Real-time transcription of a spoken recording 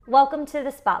Welcome to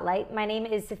the Spotlight. My name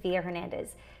is Sofia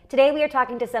Hernandez. Today we are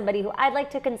talking to somebody who I'd like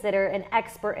to consider an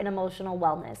expert in emotional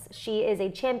wellness. She is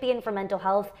a champion for mental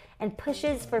health and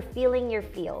pushes for feeling your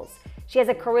feels. She has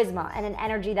a charisma and an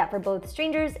energy that for both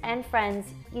strangers and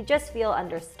friends, you just feel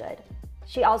understood.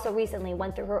 She also recently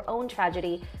went through her own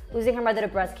tragedy, losing her mother to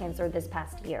breast cancer this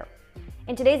past year.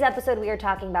 In today's episode, we are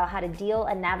talking about how to deal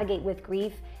and navigate with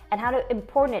grief and how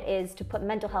important it is to put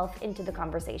mental health into the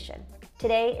conversation.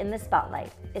 Today in the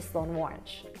Spotlight is Sloan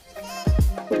Waranch.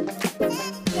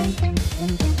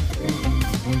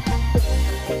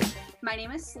 My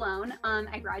name is Sloan.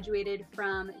 I graduated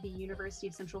from the University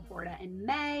of Central Florida in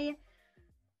May,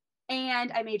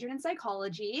 and I majored in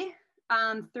psychology.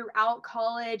 Throughout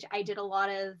college, I did a lot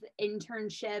of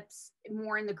internships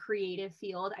more in the creative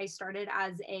field. I started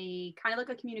as a kind of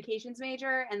like a communications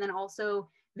major and then also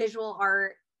visual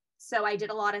art. So I did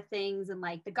a lot of things in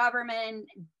like the government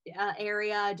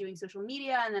area, doing social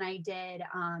media. And then I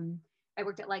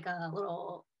worked at like a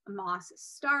little Moss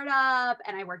startup,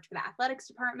 and I worked for the athletics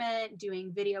department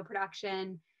doing video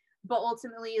production, but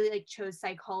ultimately like chose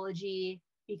psychology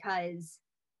because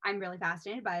I'm really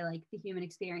fascinated by like the human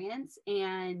experience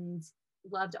and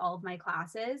loved all of my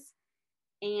classes.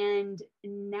 And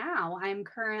now I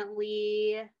think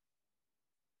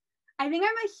I'm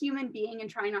a human being and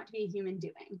trying not to be a human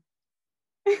doing.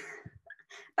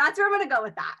 That's where I'm going to go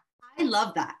with that. I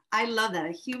love that.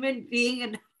 A human being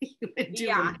and a human doing.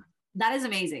 Yeah. That is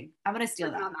amazing. I'm going to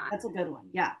steal that. That's a good one.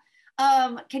 Yeah.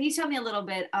 Can you tell me a little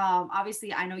bit?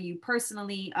 Obviously, I know you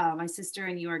personally, my sister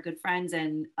and you are good friends,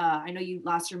 and I know you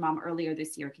lost your mom earlier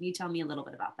this year. Can you tell me a little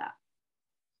bit about that?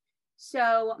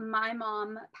 So my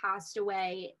mom passed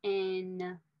away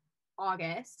in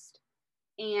August,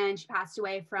 and she passed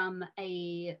away from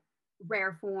an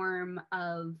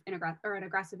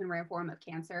aggressive and rare form of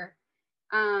cancer.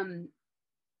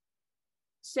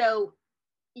 So,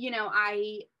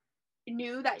 I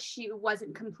knew that she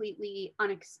wasn't completely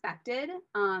unexpected.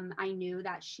 I knew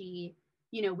that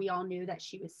we all knew that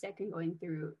she was sick and going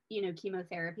through,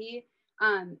 chemotherapy.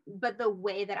 But the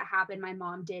way that it happened, my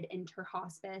mom did enter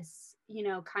hospice,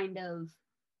 kind of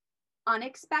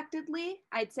unexpectedly,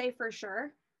 I'd say for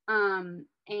sure.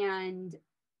 And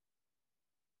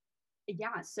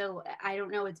yeah, so I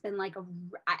don't know. It's been like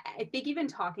I think even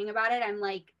talking about it, I'm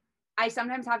like, I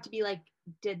sometimes have to be like,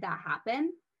 did that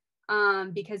happen?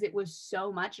 Because it was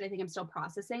so much, and I think I'm still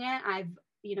processing it.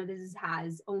 This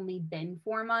has only been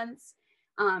 4 months.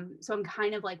 So I'm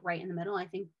kind of like right in the middle. I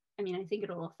think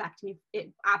it'll affect me.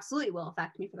 It absolutely will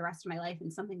affect me for the rest of my life,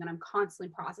 and something that I'm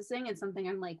constantly processing, and something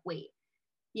I'm like, wait,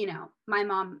 my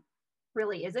mom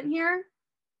really isn't here.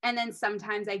 And then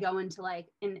sometimes I go into like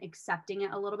in accepting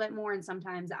it a little bit more. And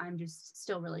sometimes I'm just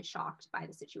still really shocked by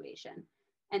the situation.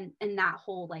 And that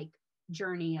whole like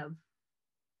journey of,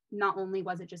 not only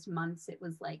was it just months, it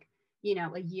was like,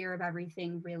 a year of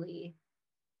everything really,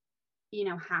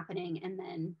 happening. And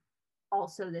then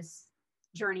also this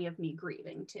journey of me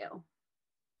grieving too.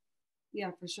 Yeah,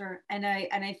 for sure. And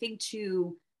I think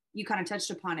too, you kind of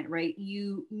touched upon it, right?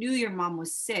 You knew your mom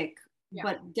was sick, Yeah.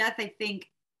 But death, I think,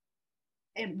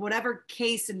 in whatever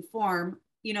case and form,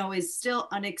 is still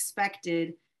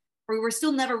unexpected, or we're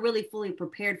still never really fully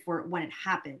prepared for it when it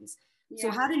happens. Yeah.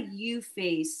 So how did you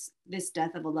face this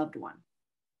death of a loved one?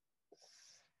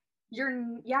 You're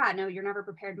never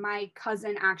prepared. My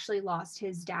cousin actually lost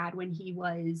his dad when he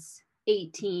was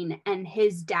 18, and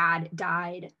his dad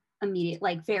died immediately,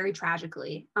 like very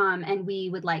tragically. And we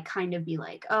would like kind of be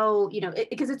like, oh,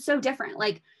 because it's so different.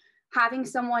 Like having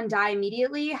someone die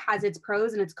immediately has its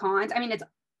pros and its cons. I mean, it's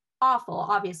awful,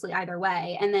 obviously, either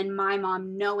way. And then my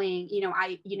mom knowing,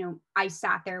 I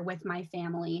sat there with my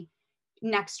family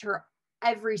next to her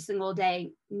every single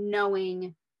day,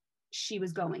 knowing she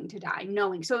was going to die,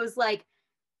 so it was like,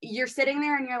 you're sitting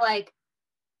there and you're like,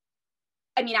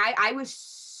 that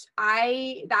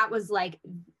was like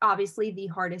obviously the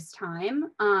hardest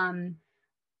time,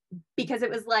 because it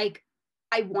was like,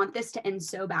 I want this to end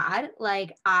so bad.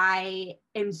 Like I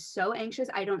am so anxious.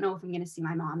 I don't know if I'm going to see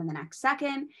my mom in the next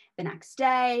second, the next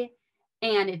day.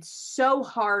 And it's so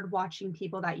hard watching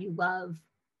people that you love,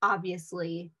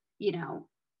 obviously,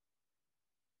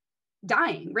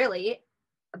 dying, really.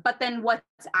 But then what's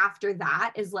after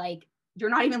that is like, you're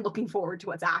not even looking forward to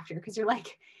what's after, because you're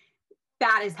like,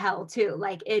 that is hell too.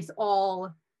 Like it's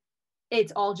all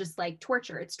just like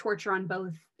torture. It's torture on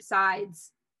both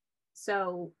sides.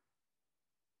 So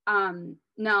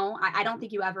no, I don't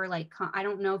think you ever like, I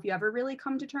don't know if you ever really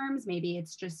come to terms. Maybe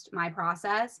it's just my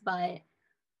process, but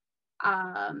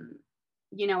I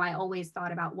always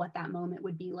thought about what that moment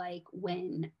would be like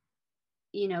when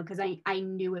you know, because I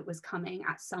knew it was coming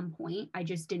at some point. I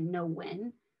just didn't know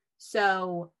when.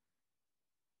 So,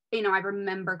 you know, I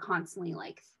remember constantly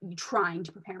like trying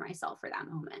to prepare myself for that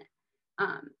moment.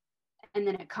 And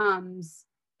then it comes,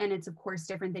 and it's of course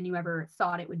different than you ever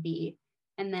thought it would be.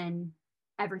 And then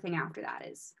everything after that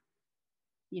is,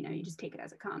 you know, you just take it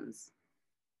as it comes.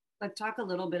 Let's talk a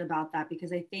little bit about that,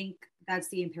 because I think that's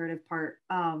the imperative part.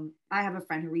 I have a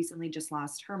friend who recently just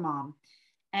lost her mom,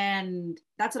 and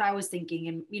that's what I was thinking.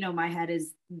 And you know, my head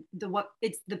is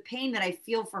it's the pain that I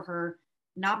feel for her,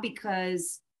 not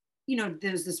because you know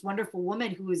there's this wonderful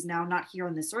woman who is now not here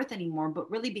on this earth anymore,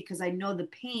 but really because I know the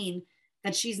pain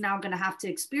that she's now going to have to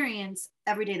experience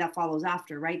every day that follows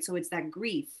after, right? So it's that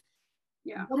grief.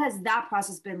 Yeah. What has that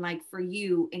process been like for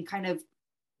you in kind of,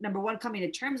 number one, coming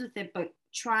to terms with it, but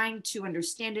trying to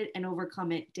understand it and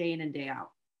overcome it day in and day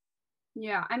out?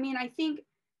 Yeah. I mean, I think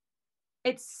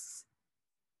it's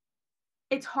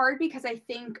hard because I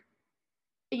think,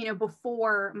 you know,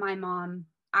 before my mom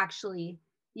actually,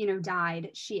 you know, died,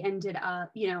 she ended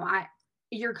up, you know,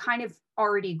 you're kind of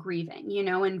already grieving, you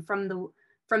know, and from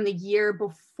the year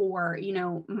before, you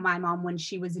know, my mom, when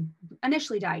she was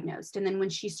initially diagnosed, and then when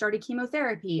she started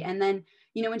chemotherapy, and then,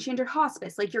 you know, when she entered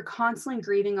hospice, like you're constantly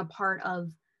grieving a part of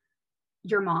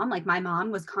your mom. Like my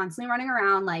mom was constantly running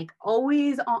around, like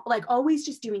always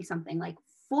just doing something, like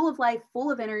full of life,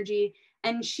 full of energy.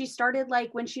 And she started,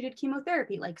 like when she did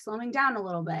chemotherapy, like slowing down a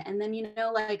little bit. And then, you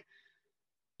know, like,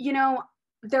 you know,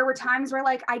 there were times where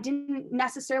like I didn't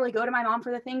necessarily go to my mom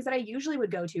for the things that I usually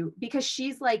would go to, because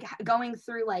she's like going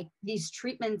through like these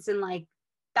treatments, and like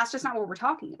that's just not what we're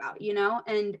talking about, you know.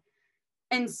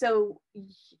 And so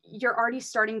you're already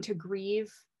starting to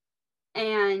grieve,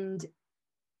 and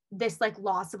this like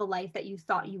loss of a life that you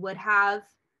thought you would have,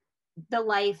 the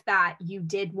life that you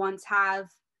did once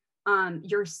have,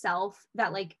 yourself,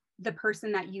 that like the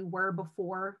person that you were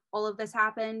before all of this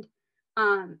happened.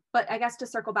 But I guess to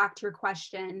circle back to your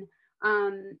question,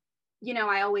 you know,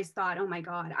 I always thought, oh my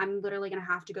God, I'm literally going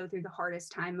to have to go through the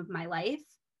hardest time of my life.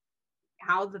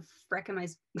 How the frick am I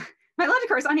allowed to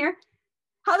curse on here?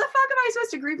 How the fuck am I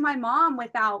supposed to grieve my mom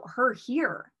without her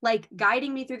here, like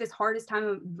guiding me through this hardest time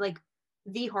of like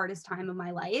the hardest time of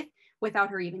my life, without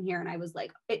her even here? And I was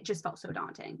like, it just felt so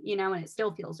daunting, you know, and it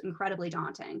still feels incredibly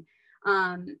daunting.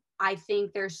 I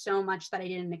think there's so much that I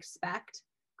didn't expect.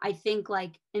 I think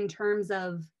like in terms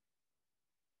of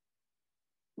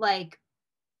like,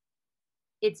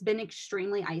 it's been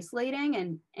extremely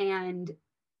isolating, and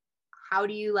how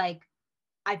do you like,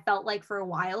 I felt like for a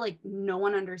while, like no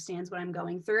one understands what I'm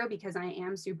going through, because I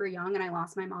am super young and I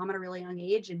lost my mom at a really young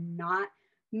age, and not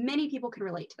many people can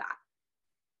relate to that.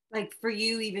 Like for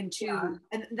you even too, Yeah.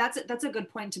 and that's a good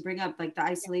point to bring up, like the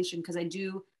isolation, because I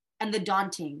do, and the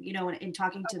daunting, you know, in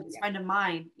talking to this friend of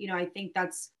mine, you know, I think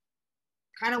that's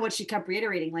kind of what she kept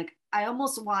reiterating. Like, I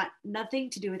almost want nothing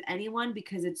to do with anyone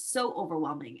because it's so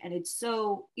overwhelming, and it's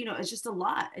so, you know, it's just a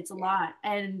lot. It's a lot.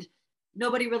 And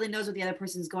nobody really knows what the other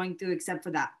person's going through except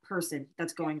for that person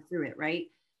that's going through it. Right.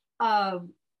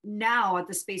 Now at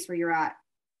the space where you're at,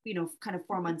 you know, kind of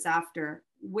 4 months after,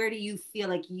 where do you feel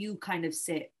like you kind of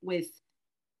sit with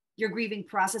your grieving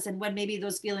process, and when maybe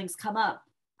those feelings come up,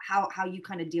 how you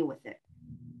kind of deal with it?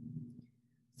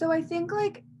 So I think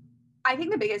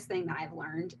the biggest thing that I've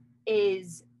learned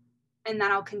is, and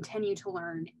that I'll continue to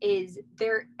learn, is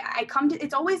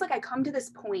it's always like I come to this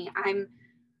point, I'm,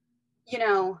 you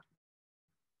know,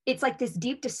 it's like this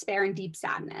deep despair and deep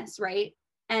sadness, right?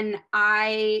 And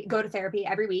I go to therapy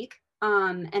every week.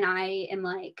 And I am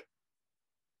like,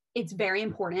 it's very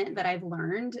important that I've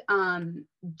learned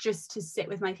just to sit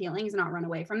with my feelings and not run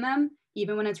away from them,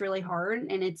 even when it's really hard.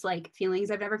 And it's like feelings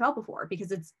I've never felt before,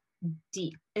 because it's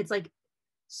deep. It's like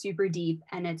super deep,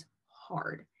 and it's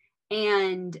hard.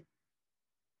 And,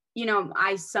 you know,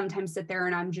 I sometimes sit there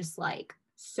and I'm just like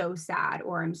so sad,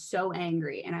 or I'm so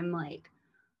angry, and I'm like,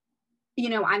 you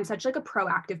know, I'm such like a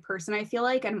proactive person, I feel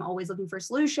like, and I'm always looking for a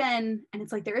solution. And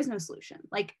it's like, there is no solution.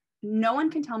 Like, no one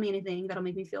can tell me anything that'll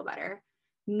make me feel better.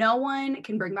 No one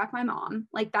can bring back my mom.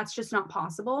 Like, that's just not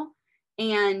possible.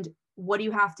 And what do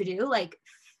you have to do? Like,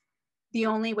 the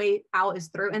only way out is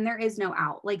through, and there is no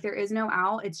out. Like, there is no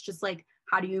out. It's just like,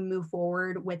 how do you move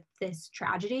forward with this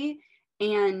tragedy?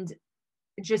 And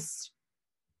just,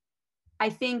 I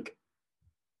think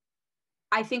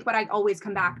what I always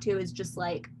come back to is just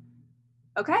like,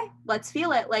 okay, let's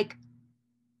feel it. Like,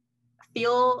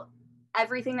 feel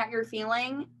everything that you're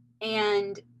feeling.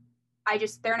 And I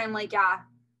just there, and I'm like, yeah,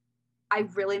 I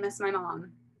really miss my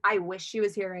mom. I wish she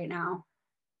was here right now.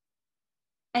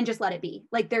 And just let it be.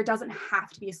 Like, there doesn't have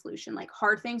to be a solution. Like,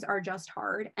 hard things are just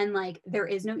hard. And like, there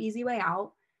is no easy way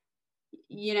out.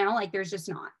 you know, like there's just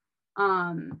not.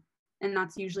 And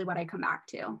that's usually what I come back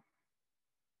to.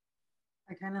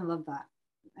 I kind of love that.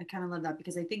 I kind of love that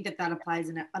because I think that that applies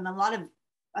in a lot of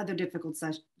other difficult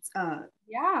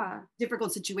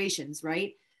difficult situations,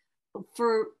 right?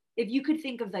 For if you could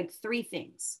think of like three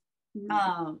things,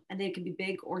 and they can be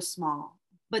big or small,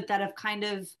 but that have kind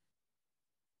of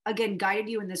again guided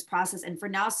you in this process, and for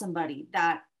now somebody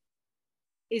that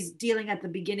is dealing at the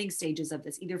beginning stages of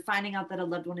this, either finding out that a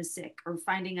loved one is sick or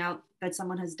finding out that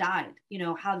someone has died, you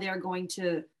know, how they're going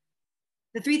to,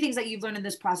 the three things that you've learned in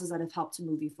this process that have helped to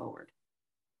move you forward.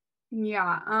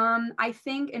 Yeah. I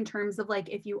think in terms of like,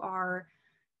 if you are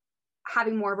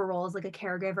having more of a role as like a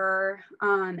caregiver,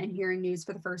 and hearing news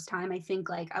for the first time, I think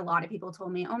like a lot of people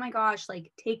told me, oh my gosh, like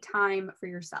take time for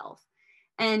yourself.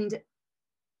 And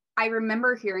I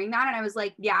remember hearing that and I was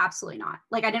like, yeah, absolutely not.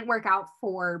 Like I didn't work out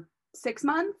for 6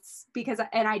 months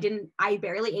I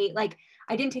barely ate. Like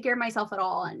I didn't take care of myself at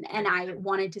all. And I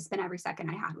wanted to spend every second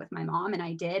I had with my mom, and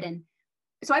I did. And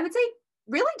so I would say,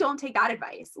 really don't take that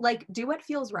advice. Like do what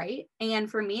feels right.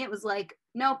 And for me, it was like,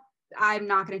 nope, I'm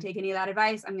not going to take any of that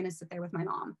advice. I'm going to sit there with my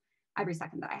mom every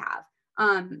second that I have.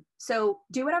 So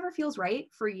do whatever feels right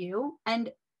for you. And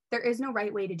there is no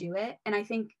right way to do it. And I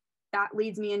think that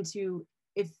leads me into,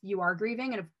 if you are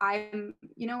grieving, and if I'm,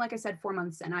 you know, like I said, 4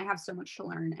 months in, I have so much to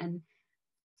learn, and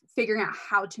figuring out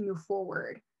how to move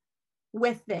forward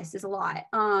with this is a lot.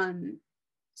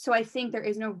 So I think there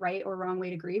is no right or wrong way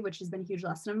to grieve, which has been a huge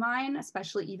lesson of mine,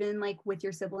 especially even like with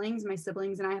your siblings. My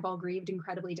siblings and I have all grieved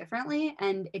incredibly differently,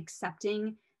 and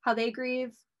accepting how they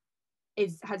grieve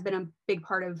has been a big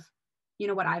part of, you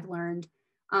know, what I've learned.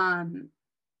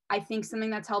 I think something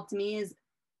that's helped me is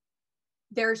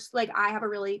there's like, I have a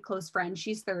really close friend.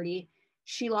 She's 30.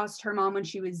 She lost her mom when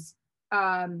she was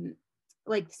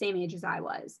like the same age as I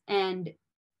was. And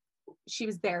she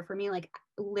was there for me, like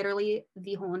literally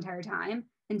the whole entire time.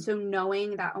 And so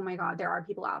knowing that, oh my God, there are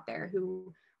people out there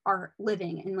who are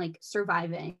living and like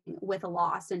surviving with a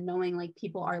loss, and knowing like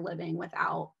people are living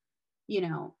without, you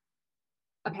know,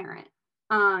 a parent,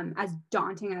 as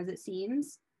daunting as it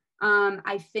seems.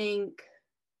 I think,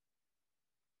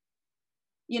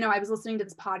 you know, I was listening to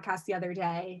this podcast the other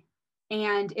day,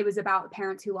 and it was about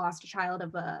parents who lost a child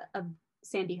of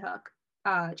Sandy Hook,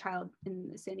 child in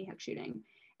the Sandy Hook shooting.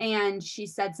 And she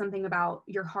said something about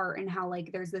your heart and how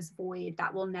like there's this void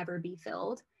that will never be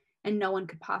filled, and no one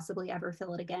could possibly ever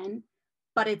fill it again.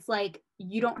 But it's like,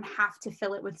 you don't have to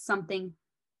fill it with something,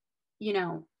 you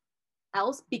know,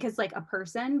 else, because like a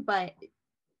person, but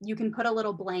you can put a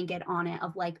little blanket on it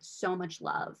of like so much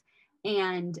love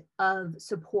and of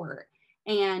support.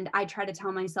 And I try to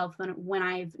tell myself when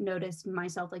I've noticed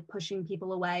myself like pushing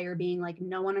people away, or being like,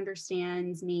 no one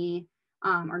understands me,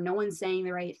 or no one's saying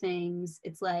the right things,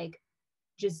 it's like,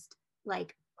 just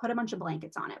like put a bunch of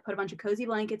blankets on it, put a bunch of cozy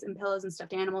blankets and pillows and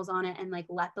stuffed animals on it, and like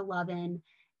let the love in,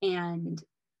 and,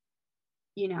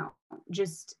 you know,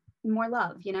 just more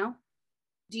love, you know?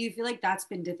 Do you feel like that's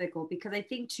been difficult? Because I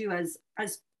think too, as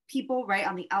people right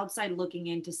on the outside looking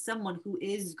into someone who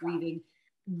is grieving,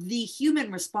 the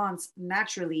human response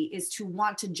naturally is to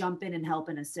want to jump in and help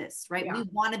and assist, right? We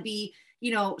want to be,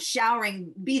 you know,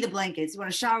 showering, be the blankets. We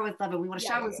want to shower with love, and we want to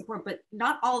shower with support, but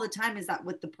not all the time is that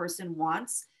what the person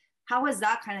wants. How has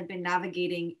that kind of been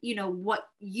navigating, you know, what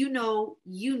you know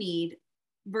you need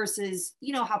versus,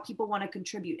 you know, how people want to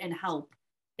contribute and help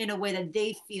in a way that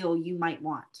they feel you might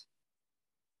want?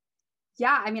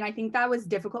 Yeah, I mean, I think that was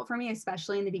difficult for me,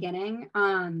 especially in the beginning.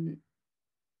 And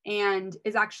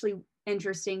is actually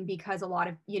interesting because a lot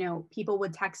of, you know, people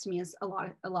would text me a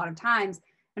lot of times,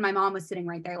 and my mom was sitting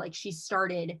right there. Like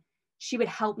she would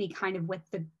help me kind of with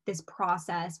this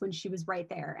process when she was right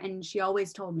there. And she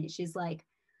always told me, she's like,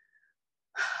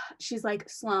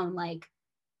 Sloan, like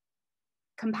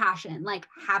compassion, like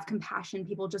have compassion.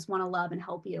 People just want to love and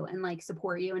help you and like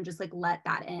support you, and just like let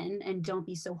that in, and don't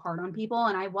be so hard on people.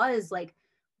 And I was like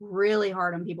really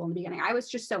hard on people in the beginning. I was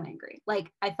just so angry.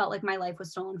 Like I felt like my life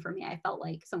was stolen from me. I felt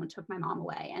like someone took my mom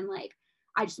away, and like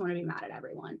I just want to be mad at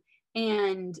everyone.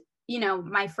 And you know,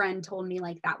 my friend told me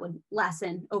like that would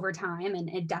lessen over time, and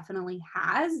it definitely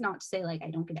has. Not to say like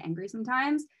I don't get angry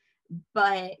sometimes,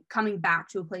 but coming back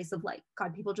to a place of like,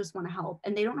 God, people just want to help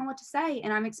and they don't know what to say.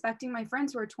 And I'm expecting my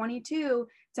friends who are 22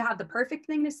 to have the perfect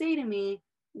thing to say to me,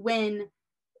 when,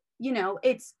 you know,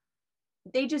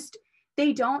 they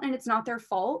don't, and it's not their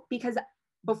fault, because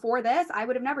before this, I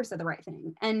would have never said the right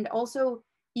thing. And also,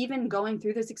 even going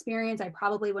through this experience, I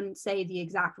probably wouldn't say the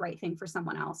exact right thing for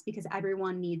someone else, because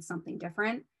everyone needs something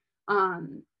different.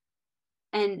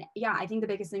 And yeah, I think the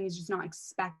biggest thing is just not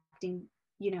expecting,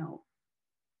 you know,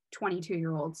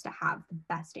 22-year-olds to have the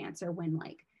best answer, when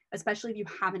like especially if you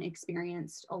haven't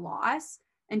experienced a loss,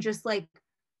 and just like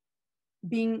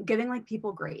giving like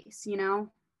people grace, you know?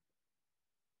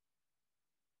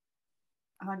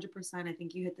 100%. I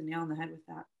think you hit the nail on the head with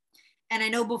that. And I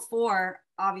know before,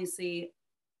 obviously,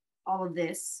 all of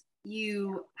this,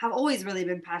 you have always really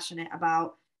been passionate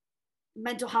about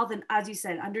mental health. And as you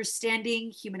said,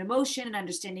 understanding human emotion and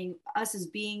understanding us as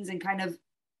beings, and kind of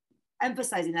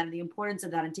emphasizing that and the importance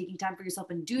of that, and taking time for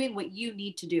yourself and doing what you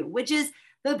need to do, which is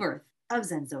the birth of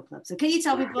Zenzo Club. So can you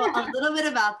tell people a little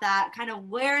bit about that, kind of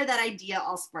where that idea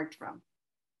all sparked from?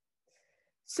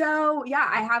 So yeah,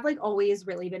 I have like always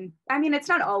really been, I mean, it's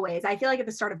not always, I feel like at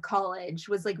the start of college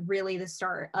was like really the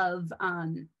start of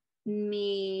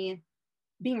me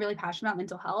being really passionate about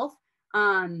mental health.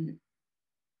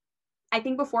 I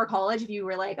think before college, if you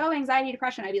were like, oh, anxiety,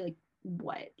 depression, I'd be like,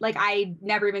 what? Like I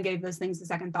never even gave those things a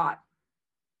second thought.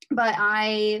 But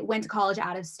I went to college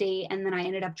out of state, and then I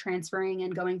ended up transferring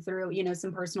and going through, you know,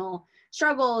 some personal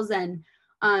struggles, and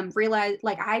realized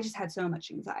like I just had so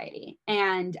much anxiety,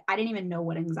 and I didn't even know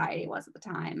what anxiety was at the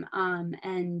time.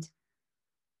 And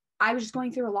I was just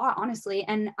going through a lot, honestly.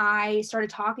 And I started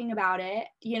talking about it,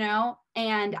 you know,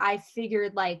 and I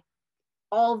figured like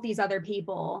all of these other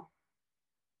people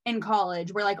in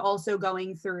college were like also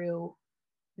going through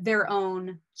their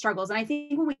own struggles. And I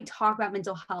think when we talk about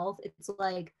mental health, it's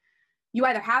like you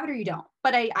either have it or you don't.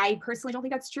 But I personally don't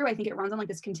think that's true. I think it runs on like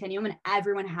this continuum, and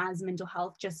everyone has mental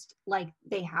health just like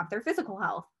they have their physical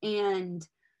health. And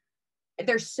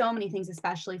there's so many things,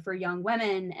 especially for young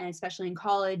women and especially in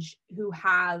college, who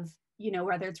have, you know,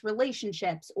 whether it's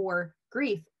relationships or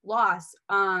grief, loss,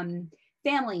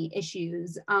 family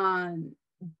issues,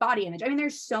 body image. I mean,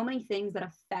 there's so many things that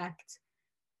affect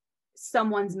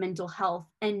someone's mental health,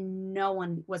 and no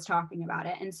one was talking about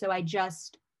it. And so I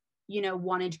just, you know,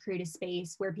 wanted to create a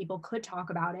space where people could talk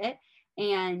about it.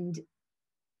 And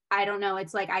I don't know,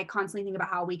 it's like I constantly think about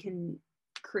how we can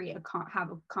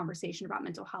have a conversation about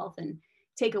mental health and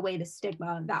take away the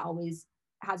stigma that always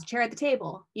has a chair at the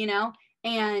table, you know?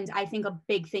 And I think a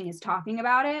big thing is talking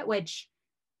about it, which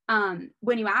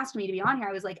when you asked me to be on here,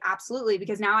 I was like, absolutely,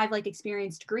 because now I've like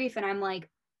experienced grief, and I'm like,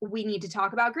 we need to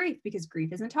talk about grief because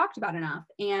grief isn't talked about enough.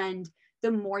 And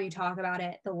the more you talk about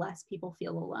it, the less people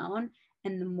feel alone,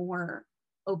 and the more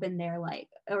open they're like,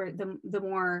 or the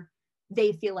more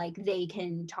they feel like they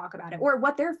can talk about it, or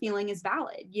what they're feeling is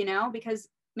valid, you know, because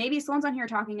maybe Sloan's on here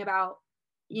talking about,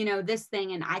 you know, this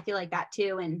thing, and I feel like that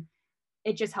too. And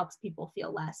it just helps people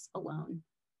feel less alone.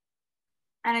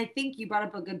 And I think you brought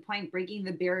up a good point, breaking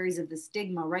the barriers of the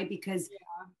stigma, right? Because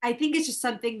I think it's just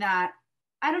something that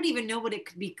I don't even know what it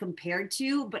could be compared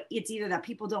to, but it's either that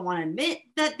people don't want to admit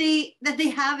that they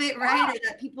have it, right? Or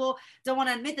that people don't want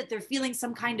to admit that they're feeling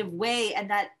some kind of way, and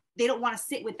that they don't want to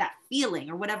sit with that feeling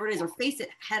or whatever it is, or face it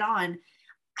head on.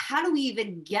 How do we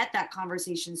even get that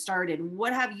conversation started?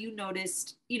 What have you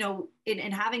noticed, you know, in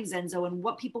having Zenzo, and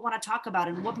what people want to talk about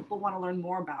and what people want to learn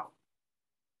more about?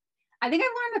 I think I've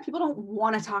learned that people don't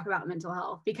want to talk about mental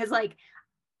health because like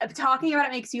talking about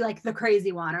it makes you like the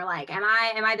crazy one, or like, am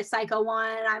I the psycho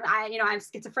one? I'm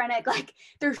schizophrenic. Like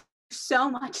there's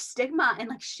so much stigma and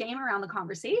like shame around the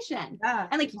conversation. Yeah.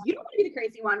 And like, you don't want to be the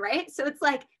crazy one, right? So it's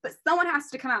like, but someone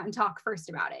has to come out and talk first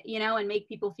about it, you know, and make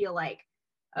people feel like,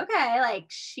 okay, like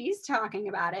she's talking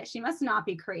about it, she must not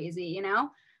be crazy, you know?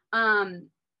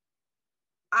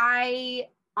 I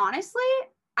honestly,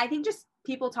 I think just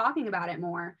people talking about it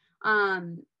more.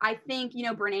 I think, you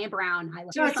know, Brene Brown, I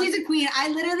love she's a queen. I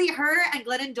literally, her and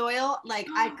Glennon Doyle, like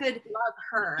I could love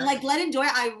her. Like Glennon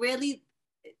Doyle, I really,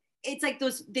 it's like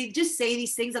those, they just say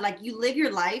these things that like you live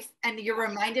your life and you're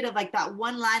reminded of like that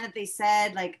one line that they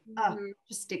said, like, oh,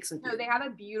 just sticks with you. They have a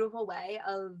beautiful way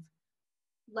of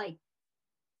like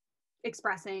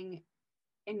expressing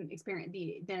and experience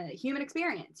the human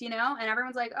experience, you know, and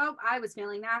everyone's like, oh, I was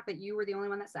feeling that, but you were the only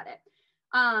one that said it.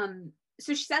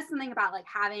 So she says something about like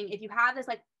having, if you have this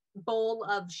like bowl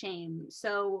of shame.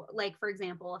 So like, for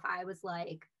example, if I was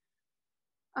like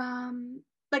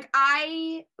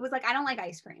I was like, I don't like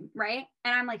ice cream, right?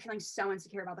 And I'm like feeling so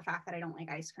insecure about the fact that I don't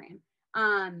like ice cream.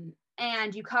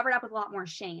 And you cover it up with a lot more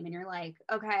shame, and you're like,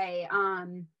 okay,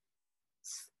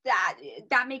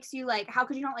 that makes you like, how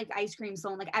could you not like ice cream,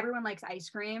 Sloan? Like everyone likes ice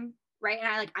cream, right?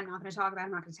 And I'm not going to talk about it,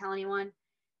 I'm not going to tell anyone.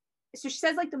 So she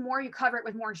says like the more you cover it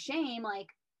with more shame, like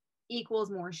equals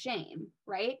more shame,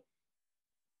 right?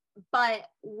 But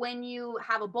when you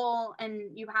have a bowl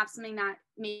and you have something that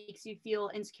makes you feel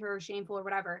insecure or shameful or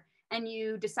whatever, and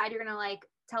you decide you're going to like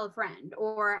tell a friend,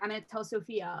 or I'm going to tell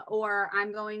Sophia, or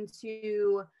I'm going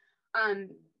to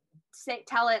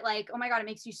tell it like, oh my God, it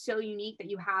makes you so unique that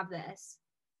you have this,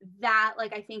 that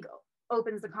like I think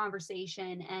opens the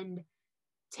conversation and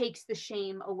takes the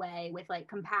shame away with like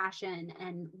compassion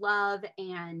and love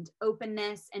and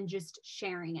openness and just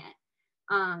sharing it.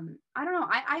 I don't know.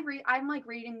 I'm like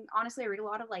reading, honestly, I read a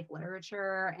lot of like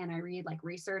literature and I read like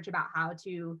research about how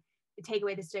to take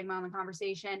away the stigma in the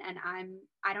conversation. And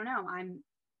I don't know,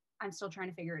 I'm still trying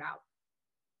to figure it out.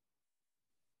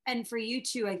 And for you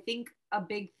too, I think a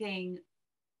big thing,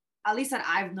 at least that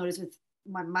I've noticed with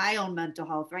my own mental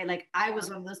health, right? Like I was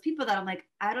one of those people that I'm like,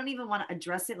 I don't even want to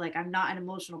address it. Like I'm not an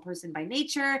emotional person by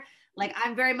nature. Like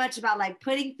I'm very much about like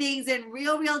putting things in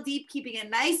real deep, keeping it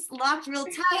nice, locked real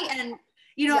tight. And,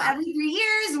 you know, every 3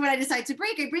 years when I decide to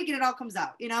break, I break it, it all comes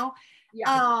out, you know?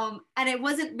 And it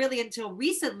wasn't really until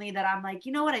recently that I'm like,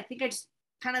 you know what? I think I just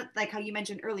kind of like how you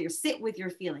mentioned earlier, sit with your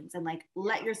feelings and like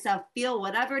let yourself feel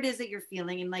whatever it is that you're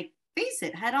feeling and like face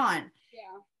it head on.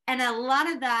 Yeah. And a lot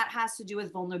of that has to do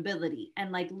with vulnerability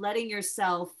and like letting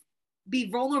yourself be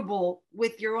vulnerable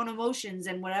with your own emotions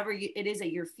and whatever it is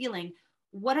that you're feeling.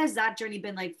 What has that journey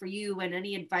been like for you, and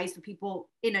any advice for people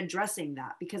in addressing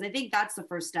that? Because I think that's the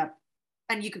first step.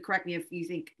 And you could correct me if you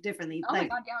think differently. Oh like,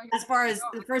 my God, yeah, as far as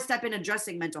the first step in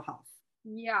addressing mental health.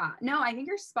 Yeah, no, I think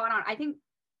you're spot on. I think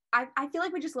I feel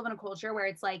like we just live in a culture where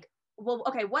it's like, well,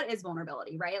 okay, what is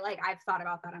vulnerability, right? Like I've thought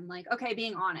about that. I'm like, okay,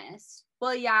 being honest.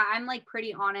 Well, yeah, I'm like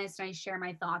pretty honest. And I share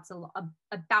my thoughts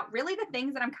about really the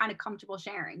things that I'm kind of comfortable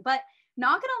sharing. But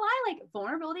not gonna lie, like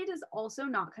vulnerability does also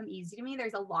not come easy to me.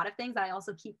 There's a lot of things that I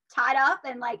also keep tied up,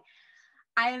 and like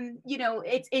I'm, you know,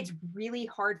 it's really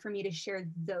hard for me to share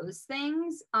those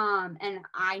things. And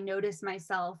I notice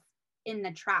myself in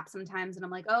the trap sometimes, and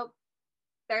I'm like, oh,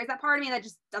 there's that part of me that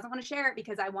just doesn't want to share it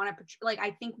because I want to, like,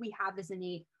 I think we have this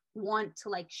innate want to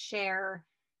like share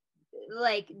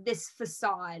like this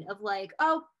facade of like,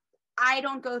 oh, I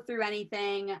don't go through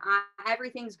anything.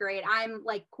 Everything's great. I'm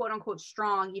like, quote unquote,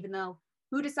 strong, even though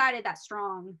who decided that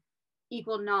strong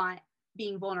equal not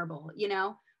being vulnerable, you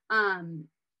know?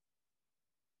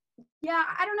 Yeah,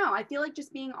 I don't know. I feel like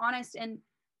just being honest, and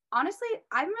honestly,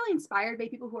 I'm really inspired by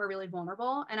people who are really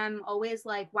vulnerable. And I'm always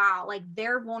like, wow, like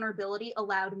their vulnerability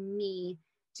allowed me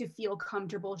to feel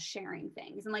comfortable sharing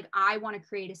things. And like, I want to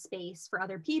create a space for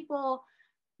other people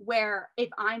where if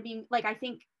I'm being like, I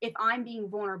think if I'm being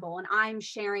vulnerable and I'm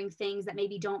sharing things that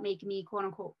maybe don't make me quote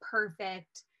unquote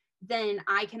perfect, then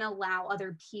I can allow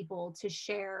other people to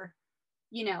share,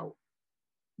 you know,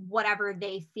 whatever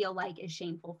they feel like is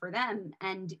shameful for them.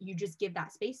 And you just give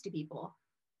that space to people.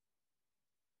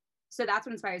 So that's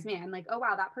what inspires me. I'm like, oh,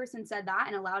 wow, that person said that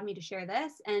and allowed me to share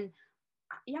this. And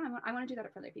yeah, I want to do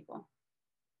that for other people.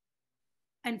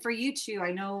 And for you too,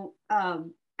 I know,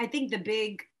 I think the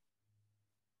big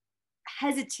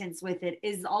hesitance with it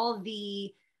is all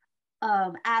the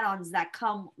add-ons that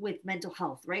come with mental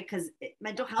health, right? Because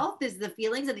mental health is the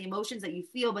feelings and the emotions that you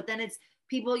feel, but then it's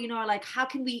people, you know, are like, how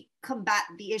can we combat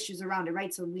the issues around it,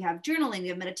 right? So we have journaling, we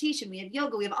have meditation, we have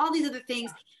yoga, we have all these other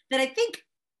things that I think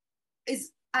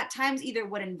is at times either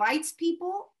what invites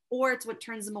people or it's what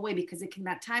turns them away, because it can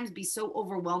at times be so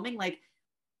overwhelming. Like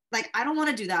I don't want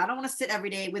to do that. I don't want to sit every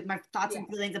day with my thoughts and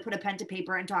feelings and put a pen to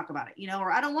paper and talk about it, you know, or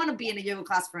I don't want to be in a yoga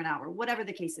class for an hour, whatever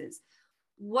the case is.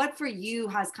 What for you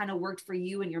has kind of worked for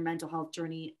you in your mental health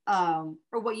journey, or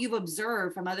what you've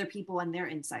observed from other people and their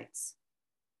insights?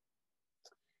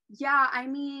 Yeah, I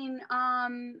mean, oh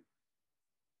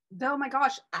my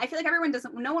gosh, I feel like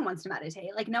no one wants to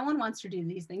meditate. Like no one wants to do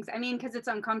these things. I mean, because it's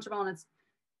uncomfortable and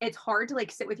it's hard to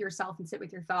like sit with yourself and sit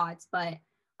with your thoughts. But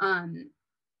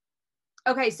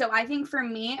okay, so I think for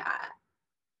me,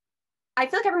 I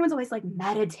feel like everyone's always like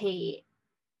meditate.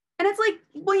 And it's like,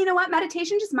 well, you know what?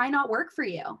 Meditation just might not work for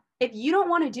you. If you don't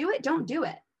want to do it, don't do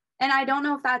it. And I don't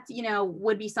know if that's, you know,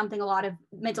 would be something a lot of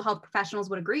mental health professionals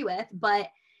would agree with, but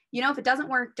you know, if it doesn't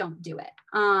work, don't do it.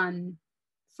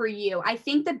 For you, I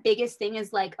think the biggest thing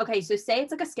is like, okay, so say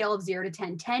it's like a scale of 0 to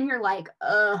 10. 10, you're like,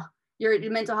 your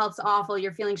mental health's awful.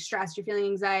 You're feeling stressed. You're feeling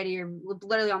anxiety. You're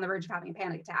literally on the verge of having a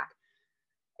panic attack.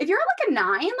 If you're like a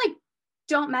 9, like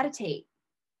don't meditate,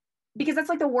 because that's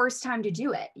like the worst time to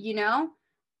do it. You know,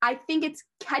 I think it's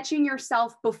catching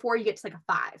yourself before you get to like a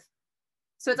 5.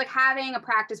 So it's like having a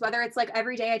practice, whether it's like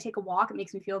every day I take a walk, it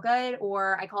makes me feel good,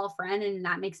 or I call a friend and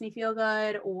that makes me feel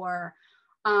good, or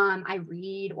I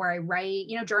read or I write.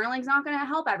 You know, journaling's not going to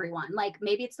help everyone. Like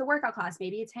maybe it's the workout class,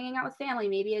 maybe it's hanging out with family,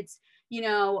 maybe it's, you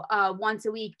know, once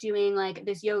a week doing like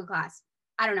this yoga class.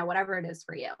 I don't know, whatever it is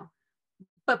for you.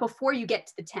 But before you get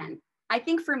to the 10, I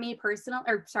think for me before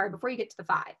you get to the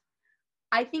 5,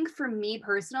 I think for me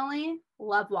personally,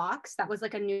 love walks. That was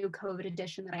like a new COVID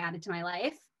addition that I added to my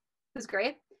life. It was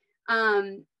great.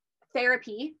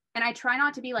 Therapy. And I try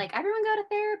not to be like, everyone go to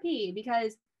therapy,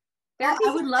 because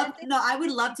I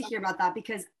would love to hear about that,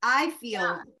 because I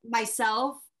feel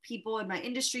myself, people in my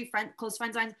industry, close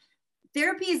friends of mine,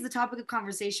 therapy is the topic of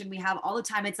conversation we have all the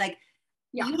time. It's like,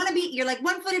 you're like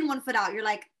 1 foot in, 1 foot out. You're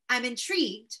like, I'm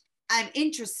intrigued. I'm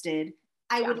interested.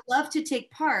 I would love to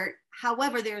take part.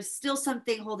 However, there's still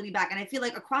something holding me back. And I feel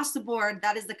like across the board,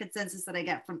 that is the consensus that I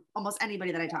get from almost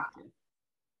anybody that I talk to.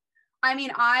 I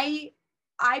mean, I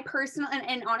personally,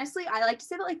 and honestly, I like to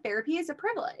say that like therapy is a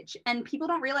privilege, and people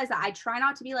don't realize that. I try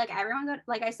not to be like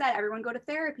like I said, everyone go to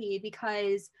therapy,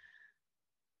 because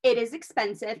it is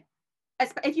expensive.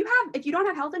 If you don't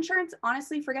have health insurance,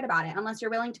 honestly, forget about it, unless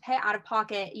you're willing to pay out of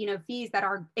pocket, fees that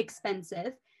are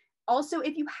expensive. Also,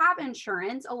 if you have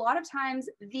insurance, a lot of times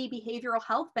the behavioral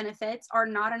health benefits are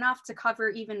not enough to cover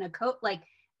even half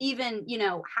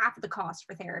of the cost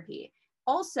for therapy.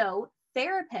 Also,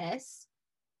 therapists,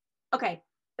 okay,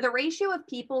 the ratio of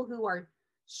people who are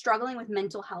struggling with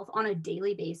mental health on a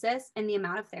daily basis and the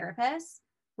amount of therapists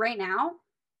right now,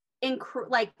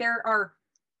 there are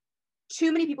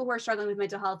too many people who are struggling with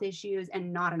mental health issues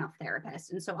and not enough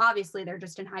therapists. And so obviously they're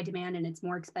just in high demand and it's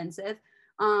more expensive.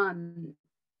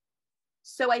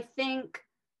 So I think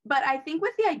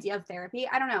with the idea of therapy,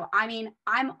 I don't know. I mean,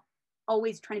 I'm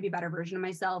always trying to be a better version of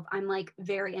myself. I'm like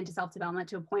very into self-development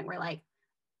to a point where like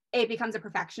it becomes a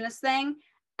perfectionist thing.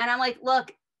 And I'm like,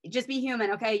 look, just be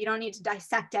human. Okay. You don't need to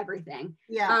dissect everything.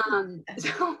 Yeah.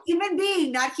 So, human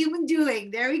being, not human doing.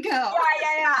 There we go.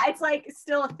 Yeah. It's like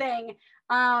still a thing.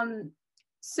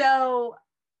 So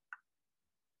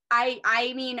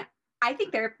I mean, I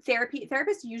think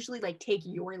therapists usually like take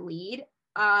your lead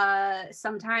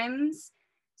sometimes.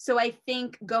 So I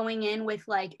think going in with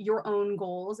like your own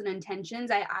goals and intentions,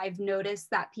 I've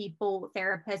noticed that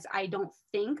therapists, I don't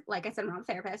think, like I said, I'm not a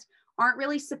therapist, aren't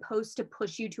really supposed to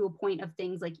push you to a point of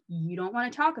things like you don't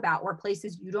want to talk about or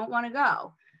places you don't want to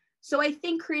go. So I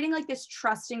think creating like this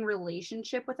trusting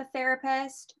relationship with a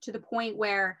therapist to the point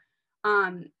where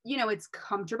it's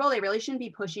comfortable. They really shouldn't be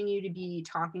pushing you to be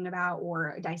talking about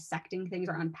or dissecting things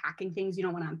or unpacking things you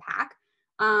don't want to unpack.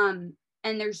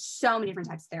 And there's so many different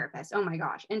types of therapists. Oh my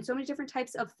gosh. And so many different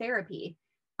types of therapy.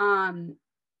 I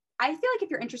feel like if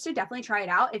you're interested, definitely try it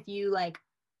out if you like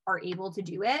are able to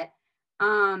do it.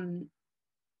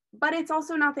 But it's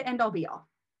also not the end all be all.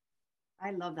 I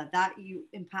love that you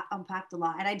unpacked a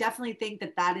lot. And I definitely think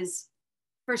that is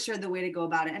for sure the way to go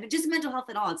about it. And just mental health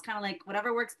at all. It's kind of like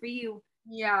whatever works for you.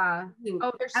 Yeah.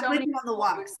 Oh, there's so many on the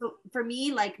walk. So for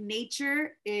me, like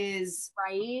nature is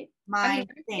my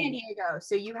thing. San Diego.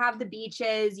 So you have the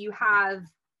beaches, you have.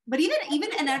 But even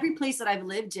in every place that I've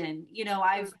lived in,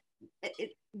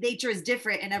 nature is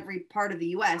different in every part of the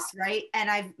US, right? And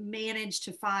I've managed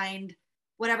to find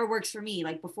whatever works for me.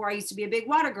 Like before I used to be a big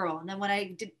water girl. And then when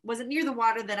I wasn't near the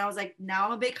water, then I was like, now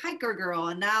I'm a big hiker girl.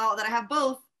 And now that I have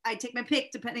both, I take my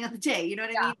pick depending on the day. You know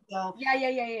what I mean? So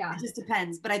yeah. It just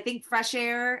depends. But I think fresh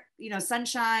air,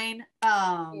 sunshine.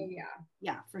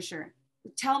 Yeah, for sure.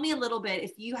 Tell me a little bit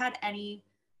if you had any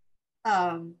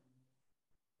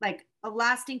like a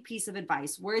lasting piece of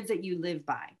advice, words that you live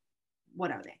by.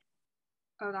 What are they?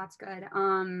 Oh, that's good.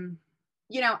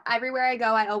 Everywhere I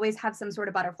go, I always have some sort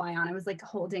of butterfly on. I was like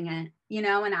holding it,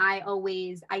 and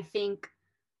I think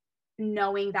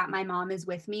knowing that my mom is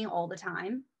with me all the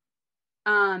time.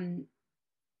 And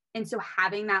so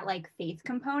having that like faith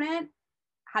component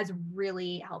has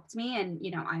really helped me. And,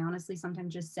 I honestly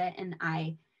sometimes just sit and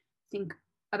I think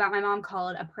about my mom, call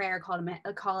it a prayer, call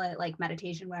it like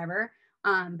meditation, whatever.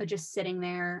 But just sitting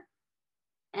there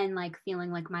and like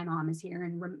feeling like my mom is here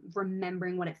and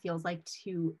remembering what it feels like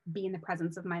to be in the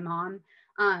presence of my mom.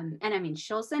 And I mean,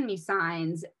 she'll send me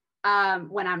signs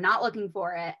when I'm not looking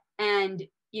for it. And,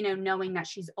 knowing that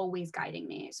she's always guiding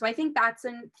me. So I think that's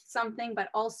something, but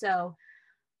also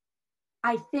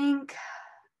I think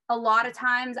a lot of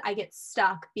times I get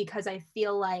stuck because I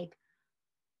feel like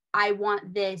I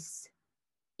want this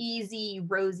easy,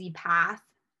 rosy path.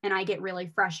 And I get really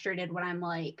frustrated when I'm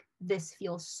like, this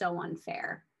feels so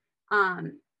unfair.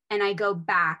 And I go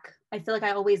back. I feel like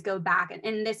I always go back.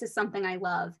 And this is something I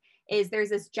love is there's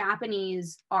this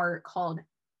Japanese art called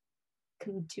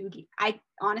Kintsugi. I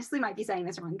honestly might be saying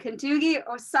this wrong. Kintsugi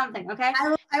or something. Okay.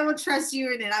 I will trust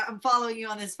you in it. I'm following you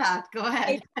on this path. Go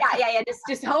ahead. Yeah.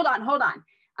 Just hold on.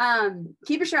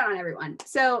 Keep your shirt on, everyone.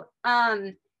 So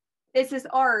this is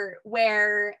art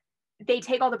where they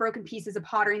take all the broken pieces of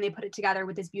pottery and they put it together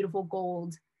with this beautiful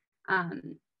gold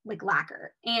like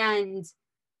lacquer. And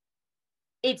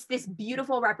it's this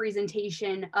beautiful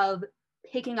representation of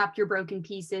picking up your broken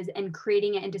pieces and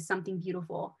creating it into something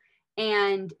beautiful.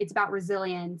 And it's about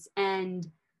resilience and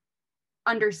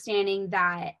understanding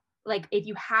that like if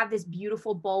you have this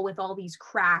beautiful bowl with all these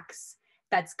cracks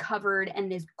that's covered in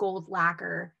this gold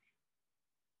lacquer,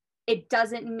 it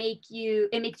doesn't make you,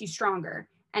 it makes you stronger,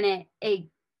 and it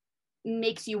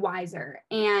makes you wiser.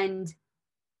 And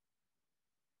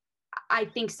I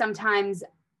think sometimes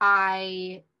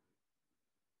I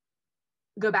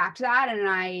go back to that and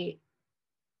I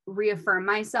reaffirm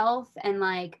myself and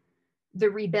like the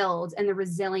rebuild and the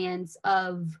resilience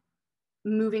of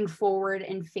moving forward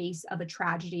in face of a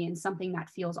tragedy and something that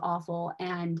feels awful,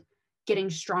 and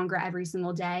getting stronger every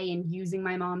single day and using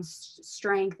my mom's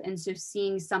strength. And so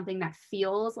seeing something that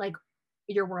feels like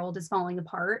your world is falling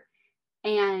apart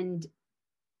and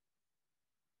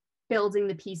building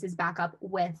the pieces back up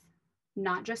with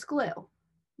not just glue,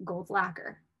 gold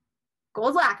lacquer.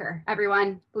 Gold lacquer,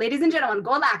 everyone. Ladies and gentlemen,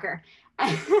 gold lacquer.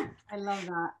 I love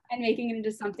that. And making it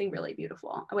into something really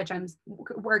beautiful, which I'm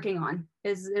working on.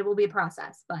 It will be a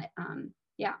process, but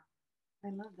yeah. I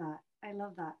love that. I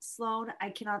love that. Sloan, I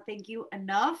cannot thank you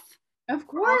enough. Of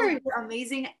course.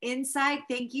 Amazing insight.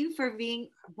 Thank you for being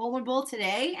vulnerable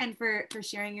today and for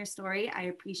sharing your story. I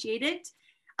appreciate it.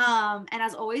 And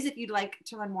as always, if you'd like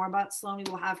to learn more about Sloan, we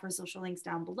will have her social links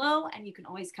down below, and you can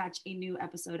always catch a new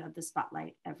episode of The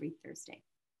Spotlight every Thursday.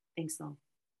 Thanks, Sloan.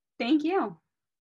 Thank you.